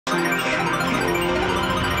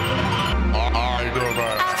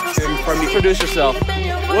Introduce yourself.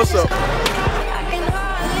 What's up? Hang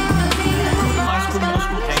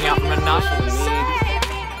out from a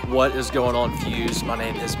nice. What is going on, Fuse? My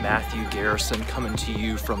name is Matthew Garrison, coming to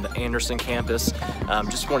you from the Anderson campus.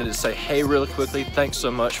 Just wanted to say hey really quickly, thanks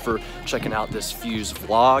so much for checking out this Fuse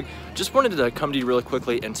vlog. Just wanted to come to you really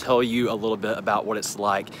quickly and tell you a little bit about what it's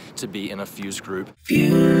like to be in a Fuse group.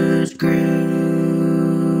 Fuse group.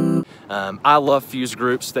 I love Fuse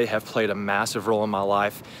groups. They have played a massive role in my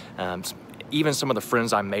life. Even some of the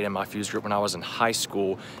friends I made in my Fuse group when I was in high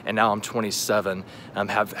school, and now I'm 27,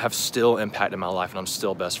 have still impacted my life, and I'm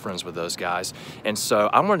still best friends with those guys. And so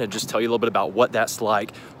I wanted to just tell you a little bit about what that's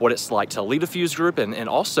like, what it's like to lead a Fuse group, and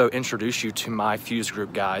also introduce you to my Fuse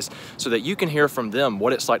group guys so that you can hear from them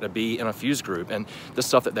what it's like to be in a Fuse group and the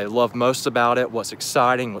stuff that they love most about it, what's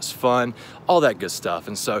exciting, what's fun, all that good stuff.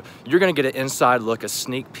 And so you're gonna get an inside look, a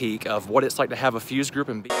sneak peek of what it's like to have a Fuse group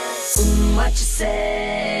and be. What you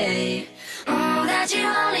say? That you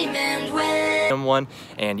only meant when. One,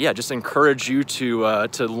 and yeah, just encourage you to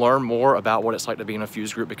learn more about what it's like to be in a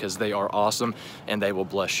Fuse group, because they are awesome and they will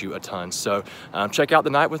bless you a ton. So check out the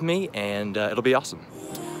night with me, and it'll be awesome.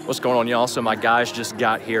 What's going on, y'all? So my guys just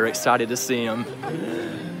got here, excited to see them.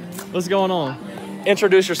 What's going on?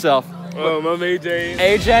 Introduce yourself. I'm AJ.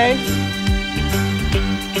 AJ?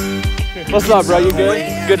 What's up, bro? You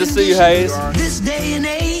good? Good to see you, Hayes. This day and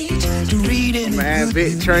age, to read it Man,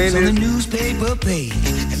 big training. on the newspaper page.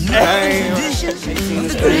 So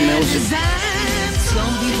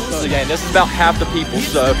again, this is about half the people,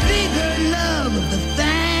 so. Bigger love of the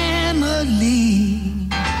family.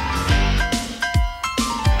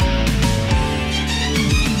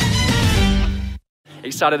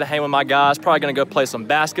 Excited to hang with my guys. Probably gonna go play some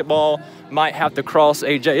basketball. Might have to cross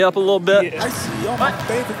AJ up a little bit. I see all my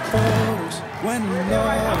favorite photos when you know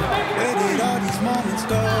where did all these moments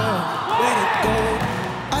go? Where did go?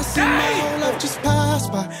 I see my whole life just pass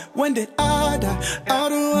by. When did I die? I'll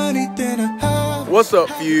do anything to have. What's up,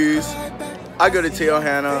 Fuse? I go to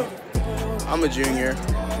Teohana. I'm a junior,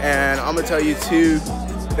 and I'm gonna tell you two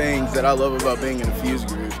things that I love about being in a Fuse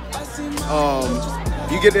group.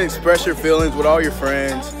 You get to express your feelings with all your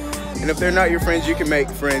friends, and if they're not your friends, you can make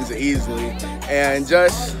friends easily. And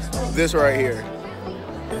just this right here,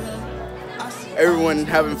 everyone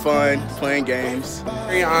having fun, playing games.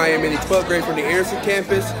 I am in the 12th grade from the Anderson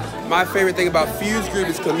campus. My favorite thing about Fuse group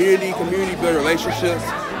is community build relationships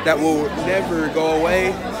that will never go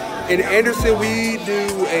away. In Anderson, we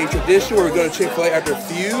do a tradition where we go to Chick-fil-A after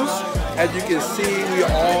Fuse. As you can see, we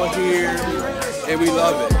are all here and we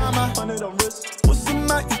love it.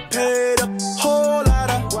 You paid a whole lot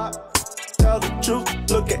of rock. Tell the truth,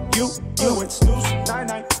 look at you, you and snooze.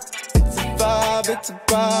 It's a vibe,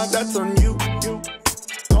 that's on you.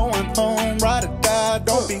 Going home, ride or die,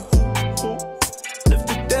 don't be who. Live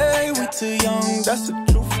today, we too young, that's the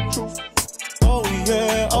truth. Oh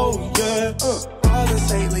yeah. All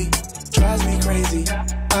this lately drives me crazy.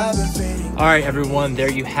 I've been fading. All right, everyone, there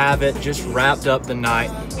you have it. Just wrapped up the night.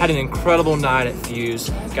 Had an incredible night at Fuse.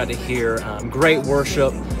 Got to hear great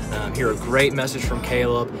worship, hear a great message from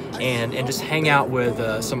Caleb, and just hang out with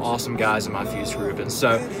some awesome guys in my Fuse group. And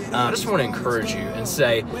so I just want to encourage you and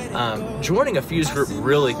say, joining a Fuse group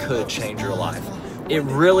really could change your life. It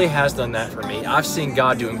really has done that for me. I've seen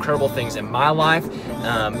God do incredible things in my life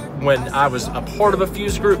when I was a part of a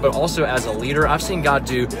Fuse group, but also as a leader. I've seen God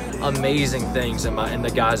do amazing things in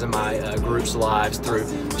the guys in my group's lives through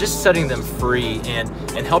just setting them free and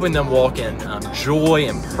helping them walk in joy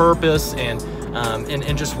and purpose and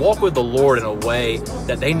just walk with the Lord in a way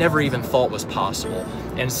that they never even thought was possible.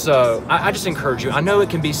 And so I just encourage you. I know it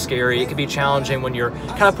can be scary, it can be challenging when you're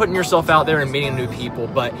kind of putting yourself out there and meeting new people,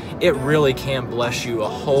 but it really can bless you a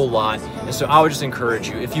whole lot. And so I would just encourage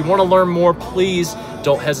you, if you want to learn more, please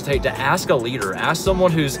don't hesitate to ask a leader, ask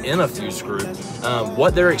someone who's in a Fuse group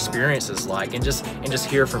what their experience is like, and just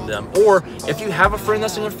hear from them. Or if you have a friend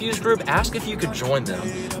that's in a Fuse group, ask if you could join them.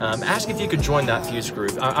 Ask if you could join that Fuse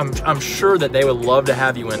group. I'm sure that they would love to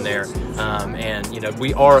have you in there. And you know,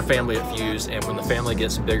 we are a family at Fuse, and when the family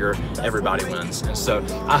gets bigger, everybody wins. And so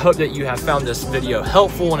I hope that you have found this video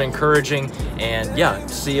helpful and encouraging, and yeah,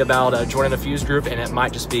 see about joining a Fuse group, and it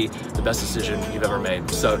might just be the best decision you've ever made.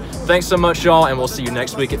 So thanks so much, y'all, and we'll see you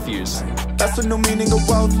next week at Fuse. That's the new meaning of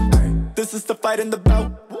wealth. This is the fight in the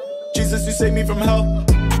bout. Jesus, you save me from hell.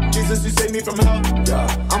 Jesus, you save me from hell.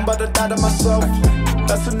 I'm about to die to myself.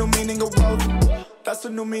 That's the new meaning of wealth. That's the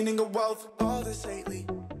new meaning of wealth. All this lately.